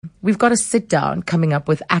we've got a sit down coming up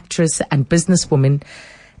with actress and businesswoman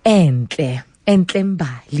Enhle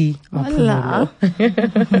Mbali. Hola.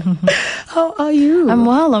 How are you? I'm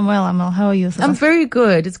well. How are you, Sasa? I'm very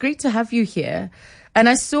good. It's great to have you here. And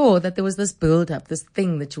I saw that there was this build-up, this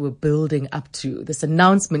thing that you were building up to, this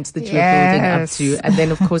announcement that you were building up to. And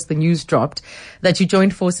then, of course, the news dropped that you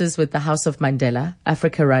joined forces with the House of Mandela,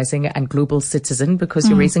 Africa Rising and Global Citizen, because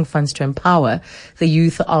you're raising funds to empower the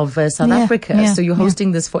youth of South Africa. Yeah, so you're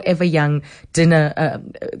hosting this Forever Young dinner,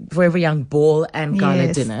 Forever Young ball and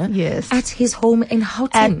gala dinner at his home in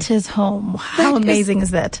Gauteng. At his home. How amazing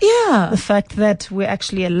is that? Yeah. The fact that we're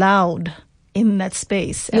actually allowed in that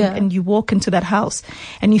space and you walk into that house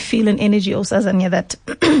and you feel an energy, Osazanya, that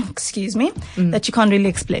excuse me, that you can't really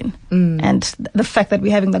explain. And the fact that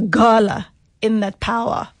we're having the gala in that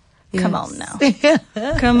power, come on now.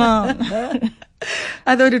 Come on.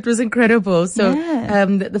 I thought it was incredible. So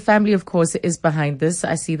the family, of course, is behind this.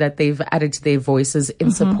 I see that they've added their voices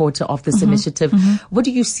in support of this initiative. What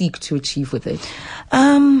do you seek to achieve with it?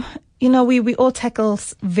 You know, we all tackle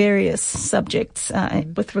various subjects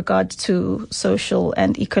with regard to social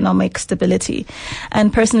and economic stability.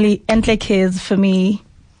 And personally, Enhle Cares, for me,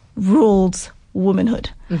 rules womanhood.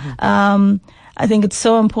 I think it's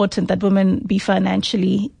so important that women be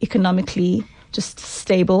financially, economically just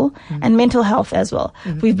stable and mental health as well.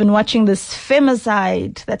 We've been watching this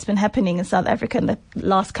femicide that's been happening in South Africa in the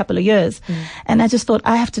last couple of years. And I just thought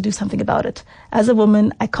I have to do something about it. As a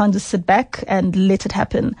woman, I can't just sit back and let it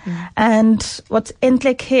happen. And what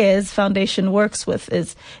Enhle Cares Foundation works with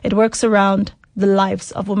is it works around the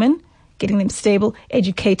lives of women, getting them stable,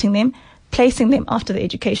 educating them, placing them after the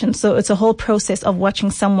education. So it's a whole process of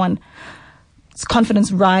watching someone's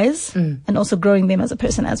confidence rise and also growing them as a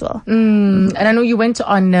person as well. And I know you went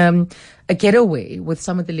on a getaway with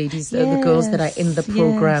some of the ladies, the girls that are in the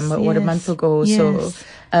program, a month ago or so,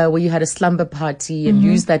 where you had a slumber party and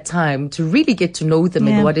used that time to really get to know them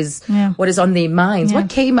and what is on their minds. What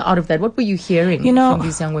came out of that? What were you hearing from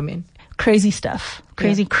these young women? Crazy stuff,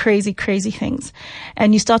 crazy things.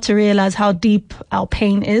 And you start to realize how deep our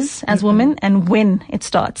pain is as women and when it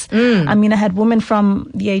starts. I mean, I had women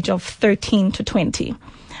from the age of 13 to 20.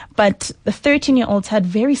 But the 13-year-olds had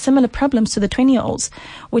very similar problems to the 20-year-olds,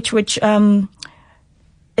 which it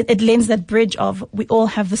lends that bridge of we all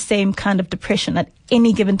have the same kind of depression at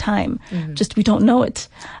any given time. Just we don't know it.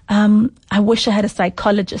 I wish I had a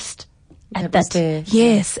psychologist at that.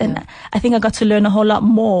 And I think I got to learn a whole lot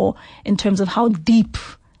more in terms of how deep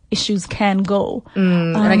issues can go.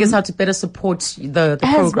 And I guess how to better support the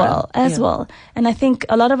program. As well. And I think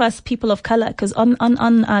a lot of us people of color, because on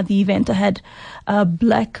the event I had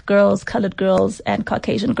black girls, colored girls, and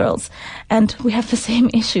Caucasian girls, and we have the same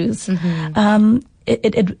issues.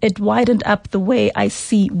 It widened up the way I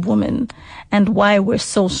see women and why we're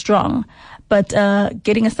so strong. But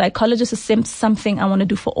getting a psychologist is something I want to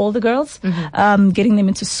do for all the girls. Getting them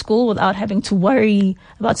into school without having to worry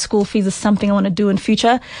about school fees is something I want to do in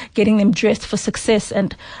future. Getting them dressed for success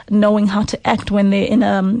and knowing how to act when they're in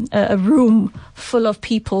a room full of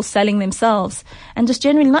people selling themselves. And just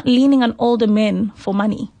generally not leaning on older men for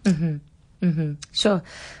money. Sure.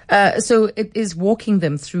 So it is walking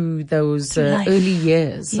them through those early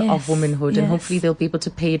years of womanhood, and hopefully they'll be able to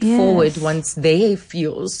pay it forward once they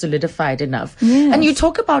feel solidified enough. And you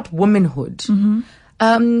talk about womanhood.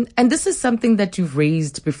 And this is something that you've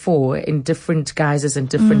raised before in different guises and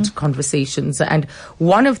different conversations. And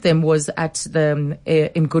one of them was at the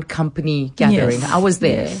In Good Company gathering. I was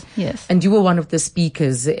there. And you were one of the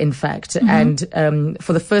speakers, in fact. And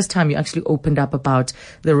for the first time, you actually opened up about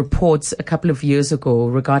the reports a couple of years ago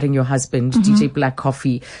regarding your husband, DJ Black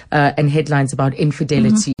Coffee, and headlines about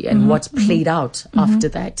infidelity and what played out after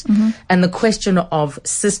that. And the question of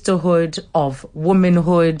sisterhood, of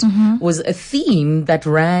womanhood was a theme that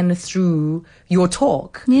ran through your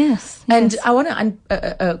talk. And I want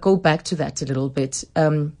to go back to that a little bit.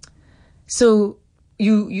 So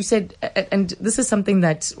you said, and this is something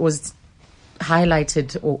that was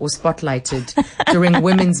highlighted or spotlighted during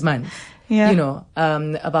Women's Month. You know,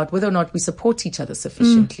 about whether or not we support each other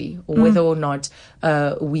sufficiently or whether or not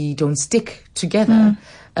we don't stick together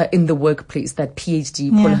in the workplace, that PhD,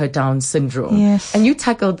 pull her down syndrome. And you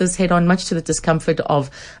tackled this head on, much to the discomfort of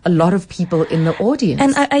a lot of people in the audience.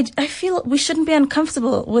 And I feel we shouldn't be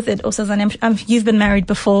uncomfortable with it, Osazan. You've been married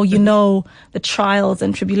before. You know the trials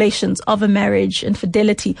and tribulations of a marriage,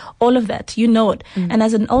 infidelity, all of that. You know it. And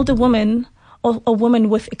as an older woman or a woman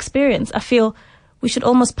with experience, I feel we should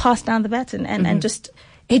almost pass down the baton and just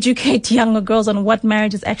educate younger girls on what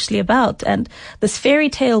marriage is actually about. And this fairy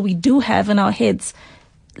tale we do have in our heads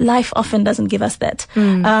life often doesn't give us that.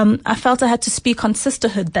 I felt I had to speak on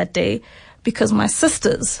sisterhood that day because my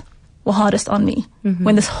sisters were hardest on me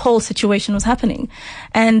when this whole situation was happening.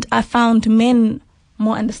 And I found men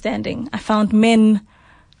more understanding. I found men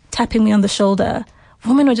tapping me on the shoulder.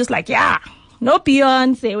 Women were just like, yeah, no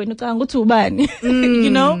Beyonce, you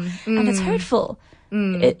know? And it's hurtful.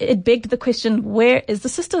 It begged the question, where is the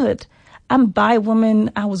sisterhood? I'm by woman,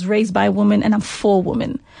 I was raised by women, and I'm for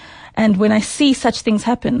women. And when I see such things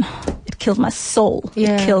happen, it kills my soul.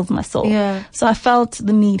 Yeah. It kills my soul. Yeah. So I felt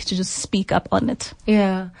the need to just speak up on it.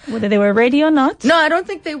 Yeah. Whether they were ready or not. No, I don't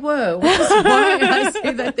think they were. Which is why I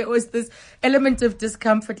say that there was this element of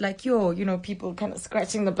discomfort, like, people kind of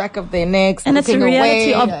scratching the back of their necks. And it's a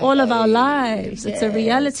reality away. of all of our lives. It's a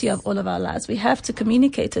reality of all of our lives. We have to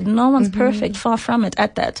communicate it. No one's perfect, far from it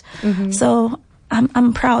at that. So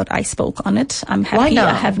I'm proud I spoke on it. I'm happy. Why now?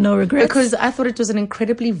 I have no regrets. Because I thought it was an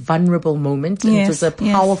incredibly vulnerable moment. And it was a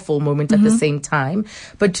powerful moment at the same time.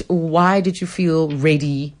 But why did you feel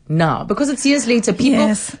ready now? Because it's years later. People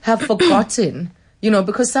have forgotten.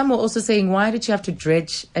 Because some were also saying, why did you have to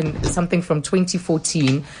dredge something from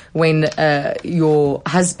 2014 when your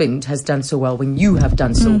husband has done so well, when you have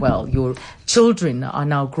done so well, your children are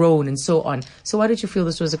now grown and so on. So why did you feel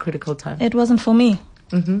this was a critical time? It wasn't for me.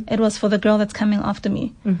 It was for the girl that's coming after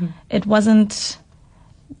me. It wasn't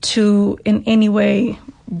to in any way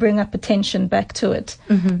bring up attention back to it,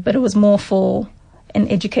 but it was more for an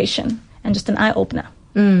education and just an eye-opener.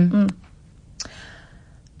 And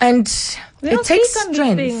it takes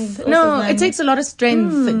strength. No, it takes a lot of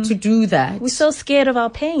strength to do that. We're so scared of our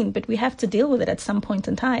pain, but we have to deal with it at some point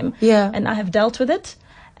in time. Yeah. And I have dealt with it.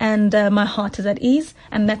 And my heart is at ease,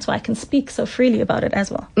 and that's why I can speak so freely about it as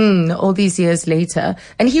well. All these years later.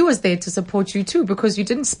 And he was there to support you too, because you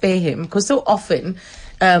didn't spare him. Because so often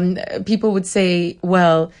people would say,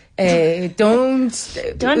 well, don't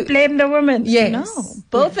blame the woman. Yes. No,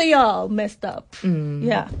 both of y'all messed up.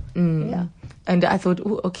 Yeah. And I thought,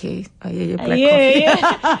 okay, Ayeye black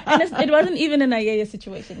coffee. And it wasn't even an Ayeye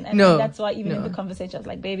situation. And no. That's why even in the conversation, I was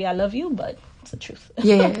like, baby, I love you, but it's the truth.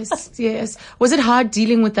 Yes. Was it hard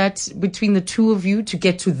dealing with that between the two of you to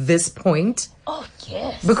get to this point? Oh,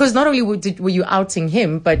 yes. Because not only were you outing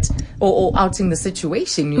him, but or outing the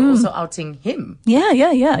situation, you're also outing him.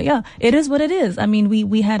 Yeah. It is what it is. I mean,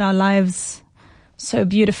 we had our lives so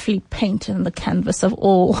beautifully painted on the canvas of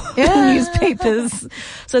all newspapers.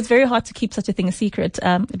 So it's very hard to keep such a thing a secret.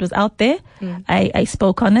 It was out there. I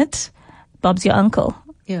spoke on it. Bob's your uncle.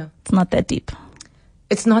 Yeah. It's not that deep.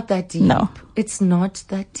 It's not that deep. No. It's not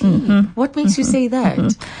that deep. What makes you say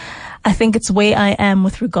that? I think it's where I am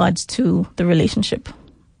with regards to the relationship.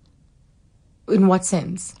 In what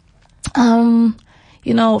sense?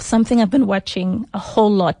 Something I've been watching a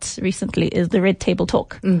whole lot recently is the Red Table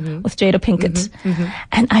Talk with Jada Pinkett.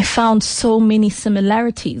 And I found so many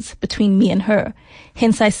similarities between me and her.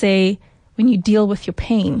 Hence I say, when you deal with your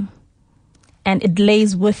pain and it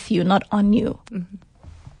lays with you, not on you,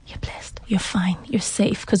 you're blessed, you're fine, you're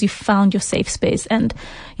safe, because you found your safe space and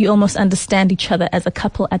you almost understand each other as a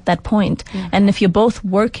couple at that point. And if you're both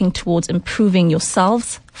working towards improving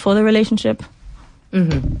yourselves for the relationship,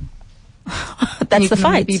 that's the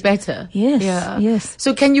fight. Be better. Yes.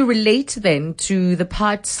 So can you relate then to the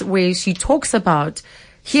parts where she talks about,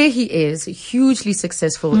 here he is, a hugely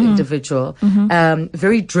successful individual,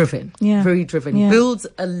 very driven, builds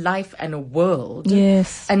a life and a world.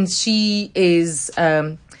 Yes. And she is,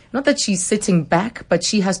 not that she's sitting back, but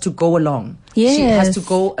she has to go along. Yes. She has to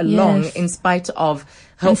go along in spite of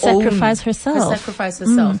her own... sacrifice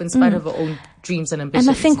herself. In spite of her own dreams and ambitions.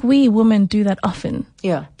 And I think we women do that often.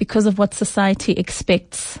 Yeah. Because of what society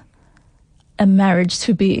expects a marriage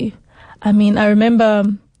to be. I mean, I remember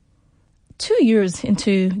 2 years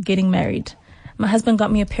into getting married, my husband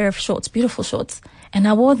got me a pair of shorts, beautiful shorts. And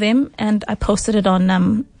I wore them and I posted it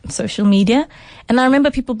on social media. And I remember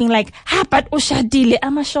people being like, but ushadile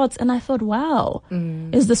ama shorts. And I thought, wow,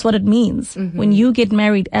 is this what it means? When you get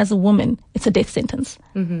married as a woman, it's a death sentence.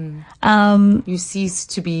 You cease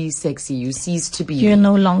to be sexy. You cease to be... You're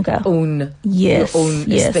no longer... your own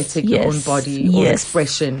aesthetic, your own body, your own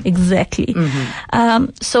expression. Exactly.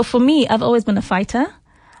 So for me, I've always been a fighter.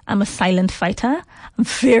 I'm a silent fighter. I'm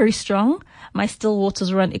very strong. My still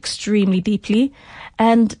waters run extremely deeply.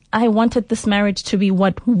 And I wanted this marriage to be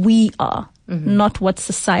what we are, not what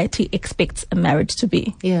society expects a marriage to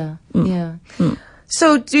be. Yeah.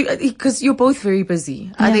 So, because you're both very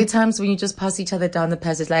busy, are there times when you just pass each other down the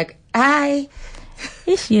passage like, hi,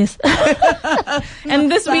 Yes.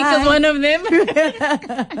 And this week is one of them.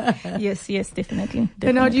 Yes, definitely.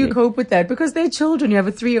 And how do you cope with that? Because they're children. You have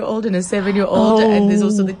a 3-year-old and a 7-year-old, and there's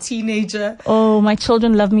also the teenager. Oh, my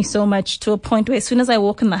children love me so much to a point where as soon as I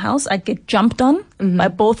walk in the house, I get jumped on by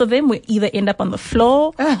both of them. We either end up on the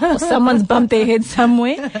floor or someone's bumped their head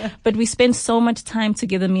somewhere. But we spend so much time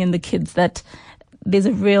together, me and the kids, that there's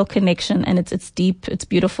a real connection, and it's deep, it's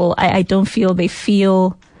beautiful. I don't feel they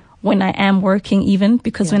feel when I am working even,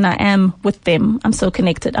 because when I am with them, I'm so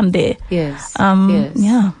connected. I'm there. Yes. Yes.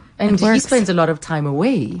 Yeah. And he spends a lot of time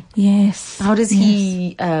away. Yes. How does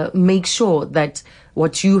he make sure that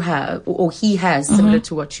what you have, or he has, similar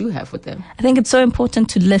to what you have with them? I think it's so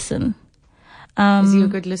important to listen. Is he a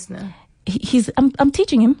good listener? I'm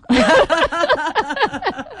teaching him.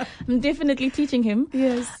 I'm definitely teaching him.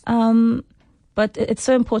 Yes. But it's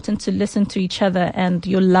so important to listen to each other and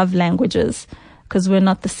your love languages, because we're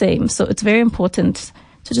not the same. So it's very important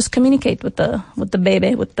to just communicate with the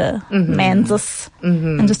baby, with the manzus,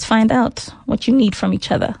 and just find out what you need from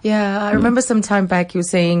each other. Yeah, I remember some time back you were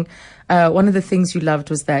saying one of the things you loved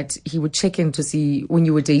was that he would check in to see when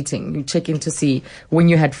you were dating. You check in to see when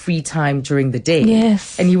you had free time during the day.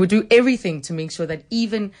 Yes. And he would do everything to make sure that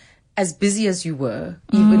even as busy as you were,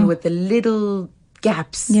 even with the little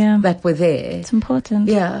gaps that were there. It's important.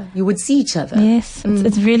 Yeah, you would see each other. Yes,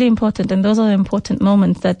 it's really important. And those are important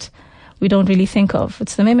moments that we don't really think of.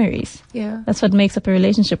 It's the memories. Yeah. That's what makes up a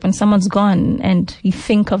relationship. When someone's gone and you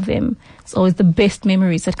think of them, it's always the best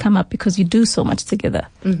memories that come up because you do so much together.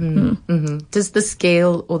 Does the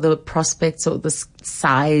scale or the prospects or the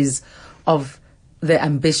size of the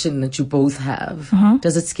ambition that you both have,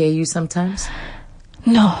 does it scare you sometimes?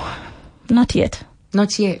 No, not yet.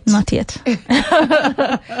 Not yet. Not yet.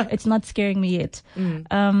 It's not scaring me yet.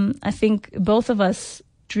 I think both of us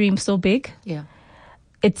dream so big. Yeah.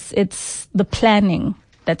 It's the planning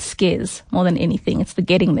that scares more than anything. It's the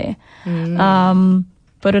getting there.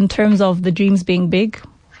 But in terms of the dreams being big,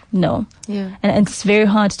 no. Yeah. And it's very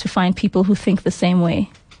hard to find people who think the same way.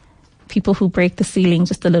 People who break the ceiling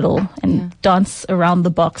just a little and dance around the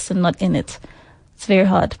box and not in it. It's very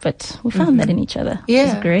hard, but we found that in each other.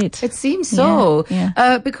 Yeah. It's great. It seems so.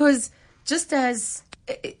 Yeah. Because just as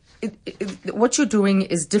what you're doing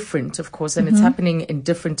is different, of course, and it's happening in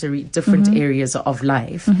different areas of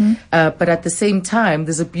life. But at the same time,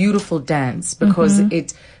 there's a beautiful dance because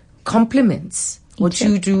it complements what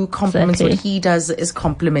you do, complements what he does, is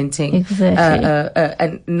complementing. Exactly.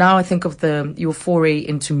 And now I think of your foray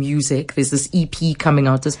into music. There's this EP coming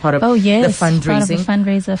out as part of the fundraising. Part of the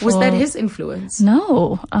fundraiser. Was that his influence?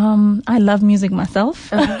 No. I love music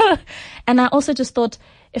myself. And I also just thought,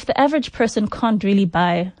 if the average person can't really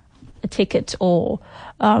buy a ticket or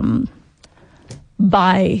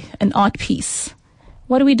buy an art piece,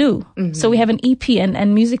 what do we do? So we have an EP,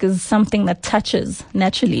 and music is something that touches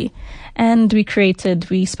naturally. And we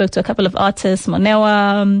spoke to a couple of artists,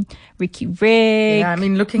 Monewa, Ricky Rick. Yeah, I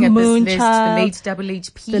mean, looking at Moon this list, Child, the late Double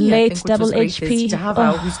HP. The late Double HP.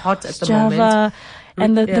 Java, who's hot at the moment.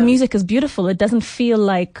 And the music is beautiful. It doesn't feel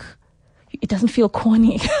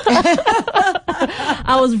corny.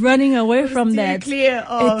 I was running away from that.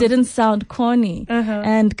 It didn't sound corny.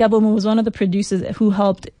 And Gabomo was one of the producers who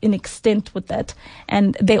helped in extent with that.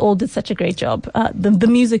 And they all did such a great job. The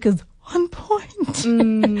music is on point.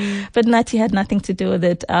 But Nati had nothing to do with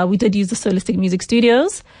it. We did use the Solistic Music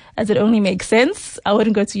Studios, as it only makes sense. I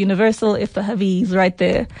wouldn't go to Universal if the hubby is right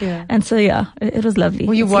there. Yeah. And so, it was lovely.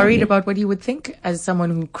 Were you worried about what he would think as someone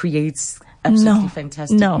who creates absolutely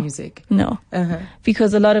fantastic music? No,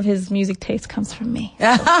 because a lot of his music taste comes from me.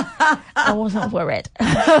 So I wasn't worried.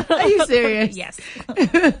 Are you serious? Yes.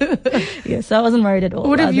 Yes, I wasn't worried at all.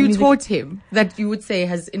 What have you taught him that you would say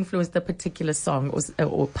has influenced a particular song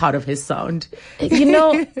or part of his sound? I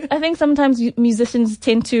think sometimes musicians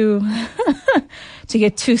tend to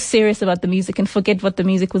get too serious about the music and forget what the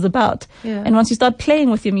music was about. Yeah. And once you start playing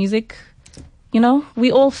with your music,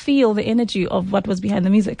 we all feel the energy of what was behind the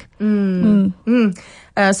music.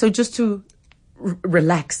 So just to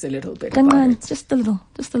relax a little bit. Just a little.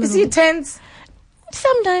 Is he tense?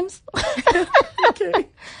 Sometimes. Okay.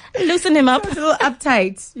 Loosen him up. A little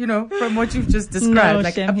uptight, from what you've just described,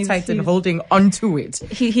 uptight and holding onto it.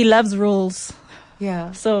 He loves rules.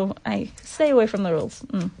 Yeah. So I stay away from the rules.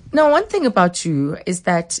 Now, one thing about you is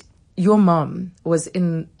that your mom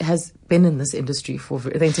has been in this industry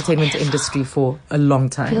the entertainment industry for a long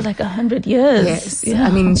time. Feels like 100 years. Yes. Yeah. I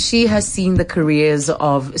mean, she has seen the careers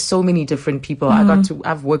of so many different people.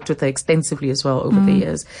 I've worked with her extensively as well over the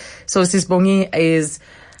years. So Sisbongi is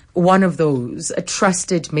one of those, a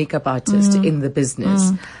trusted makeup artist in the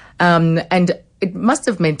business. And it must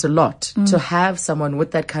have meant a lot to have someone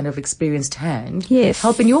with that kind of experienced hand Yes.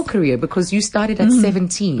 help in your career, because you started at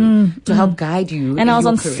 17 to help guide you. And I was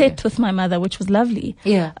on career. set with my mother, which was lovely.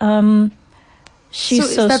 Yeah.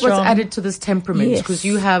 She's so that strong. what's added to this temperament, because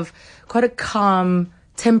you have quite a calm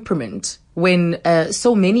temperament when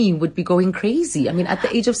so many would be going crazy. I mean, at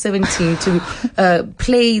the age of 17 to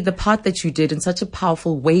play the part that you did in such a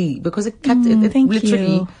powerful way, because it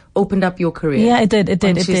literally opened up your career. Yeah, it did.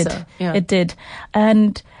 Yeah. It did.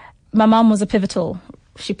 And my mom was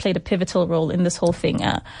she played a pivotal role in this whole thing.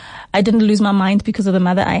 I didn't lose my mind because of the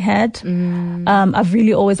mother I had. I've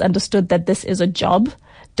really always understood that this is a job.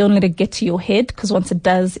 Don't let it get to your head, because once it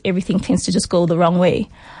does, everything tends to just go the wrong way.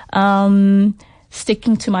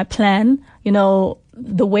 Sticking to my plan,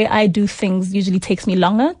 the way I do things usually takes me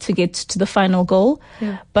longer to get to the final goal.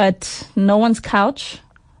 Yeah. But no one's couch,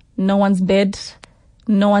 no one's bed,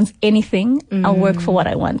 no one's anything. I'll work for what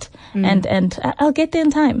I want, and I'll get there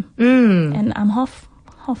in time. And I'm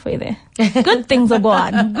halfway there. Good things are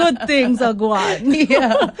going. Good things are going.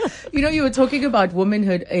 Yeah. You were talking about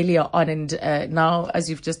womanhood earlier on, and now as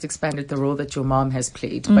you've just expanded the role that your mom has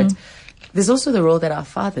played, but there's also the role that our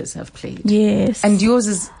fathers have played. Yes. And yours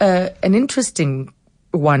is an interesting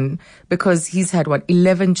one, because he's had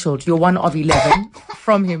 11 children. You're one of 11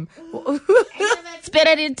 from him.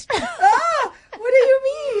 Spit it. What do you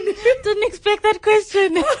mean? Didn't expect that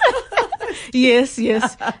question. Yes.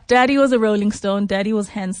 Daddy was a Rolling Stone. Daddy was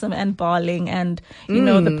handsome and balling, and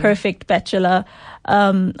the perfect bachelor.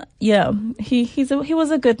 He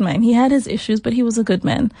was a good man. He had his issues, but he was a good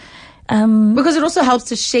man. Because it also helps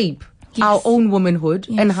to shape our own womanhood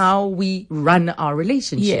and how we run our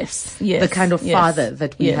relationships. Yes. The kind of father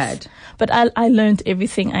that we had. But I learned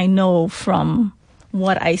everything I know from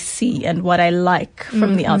what I see and what I like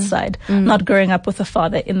from the outside, not growing up with a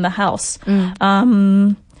father in the house.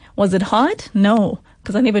 Was it hard? No,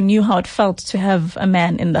 because I never knew how it felt to have a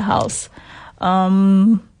man in the house.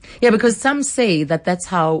 Yeah, because some say that that's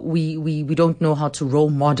how we don't know how to role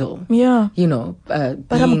model. Yeah. But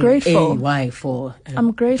I'm grateful. A wife or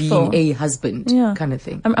I'm grateful. being a husband kind of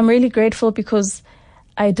thing. I'm really grateful, because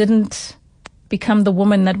I didn't become the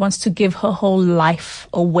woman that wants to give her whole life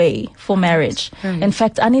away for marriage. Right. In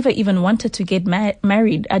fact, I never even wanted to get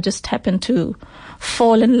married. I just happened to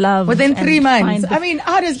fall in love. Within 3 months. I mean,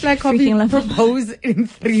 how does Black Coffee propose in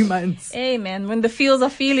 3 months? Hey, man, when the feels are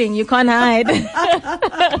feeling, you can't hide.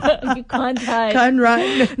 You can't hide. Can't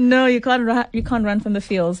run. No, you can't run. You can't run from the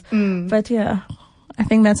feels. But yeah, I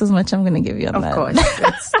think that's as much I'm going to give you on that. Of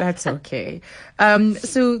course, that's okay.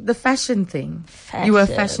 So the fashion thing. You were a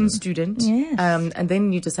fashion student. Yes. And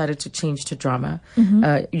then you decided to change to drama.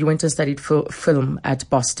 You went and studied film at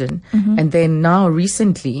Boston. And then now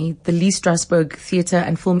recently, the Lee Strasberg Theatre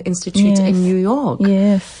and Film Institute in New York.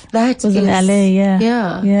 Yes. That was in LA,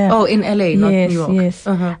 yeah. Yeah. Oh, in LA, not New York. Yes.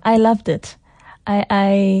 I loved it.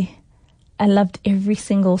 I loved every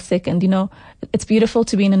single second. It's beautiful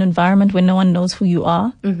to be in an environment where no one knows who you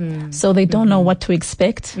are. So they don't know what to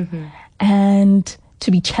expect. And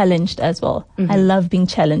to be challenged as well. I love being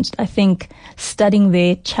challenged. I think studying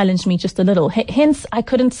there challenged me just a little. Hence, I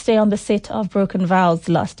couldn't stay on the set of Broken Vows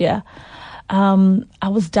last year. I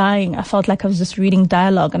was dying. I felt like I was just reading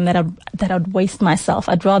dialogue, and that I'd waste myself.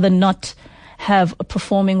 I'd rather not have a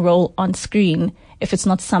performing role on screen if it's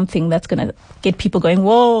not something that's going to get people going,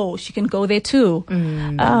 whoa, she can go there too.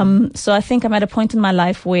 So I think I'm at a point in my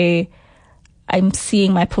life where I'm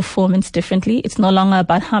seeing my performance differently. It's no longer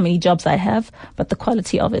about how many jobs I have, but the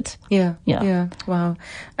quality of it. Yeah. Wow.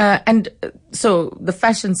 And so the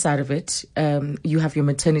fashion side of it, you have your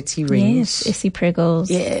maternity range. Yes, Essie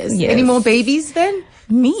Pregels. Yes. Any more babies then?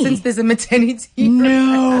 Me? Since there's a maternity.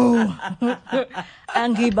 No.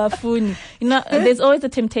 Angi Bafuni. There's always the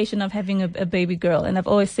temptation of having a baby girl. And I've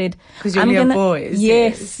always said, because you're only boys.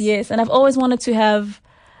 Yes. And I've always wanted to have,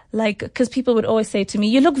 because people would always say to me,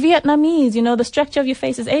 you look Vietnamese, the structure of your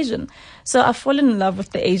face is Asian. So I've fallen in love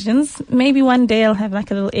with the Asians. Maybe one day I'll have a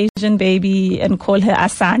little Asian baby and call her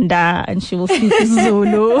Asanda, and she will speak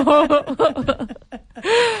Zulu.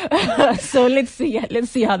 So let's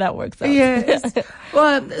see how that works out. Yes.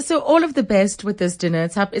 Well, so all of the best with this dinner.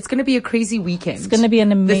 It's going to be a crazy weekend. It's going to be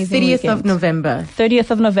an amazing weekend. weekend.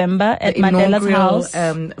 30th of November at Mandela's house.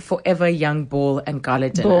 Forever Young Ball and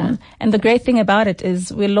Gala dinner. Boom. And the great thing about it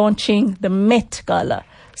is we're launching the Met Gala.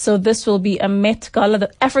 So this will be a Met Gala,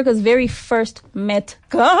 Africa's very first Met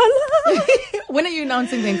Gala. When are you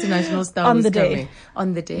announcing the international stars? On the day. Coming?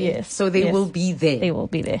 On the day. Yes. So they will be there. They will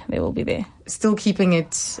be there. They will be there. Still keeping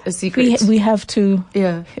it a secret. We have to.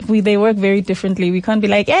 Yeah. They work very differently. We can't be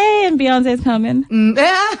like, hey, and Beyonce's coming.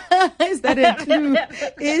 Is that a clue?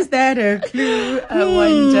 Is that a clue? I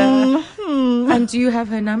wonder. And do you have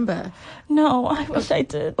her number? No, I wish I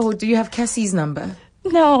did. Oh, do you have Cassie's number?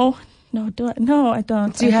 No, I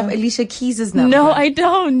don't. Do you have Alicia Keys' number? No, I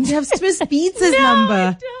don't. Do you have Swiss Beats' number?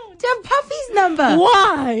 I don't. Do you have Puffy's number?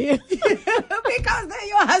 Why? Because they're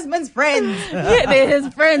your husband's friends. Yeah, they're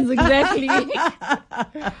his friends, exactly.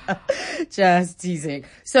 Just teasing.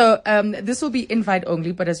 So this will be invite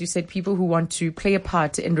only, but as you said, people who want to play a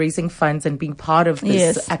part in raising funds and being part of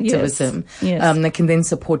this activism can then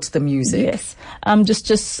support the music. Yes.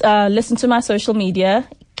 Just listen to my social media.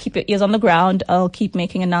 Keep your ears on the ground. I'll keep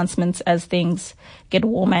making announcements as things get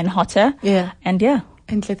warmer and hotter. Yeah. And yeah.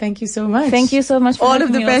 Enhle, thank you so much. Thank you so much for all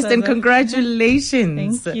of the best and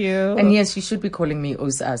congratulations. Thank you. And yes, you should be calling me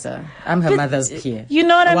Usaza. I'm her mother's peer. You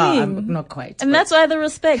know what I mean? I'm not quite. And that's why the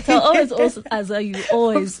respect. I'll always Usaza, you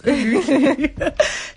always.